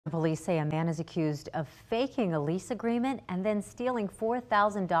Police say a man is accused of faking a lease agreement and then stealing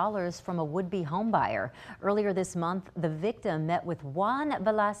 $4,000 from a would-be homebuyer. Earlier this month, the victim met with Juan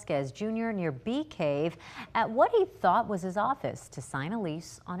Velasquez Jr. near Bee Cave at what he thought was his office to sign a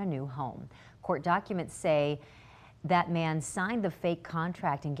lease on a new home. Court documents say that man signed the fake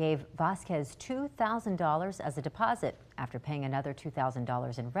contract and gave Vasquez $2,000 as a deposit. After paying another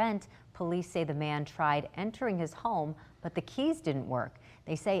 $2,000 in rent, police say the man tried entering his home, but the keys didn't work.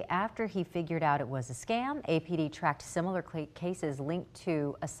 They say after he figured out it was a scam, APD tracked similar cases linked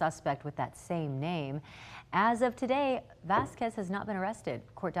to a suspect with that same name. As of today, Vasquez has not been arrested.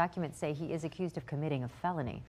 Court documents say he is accused of committing a felony.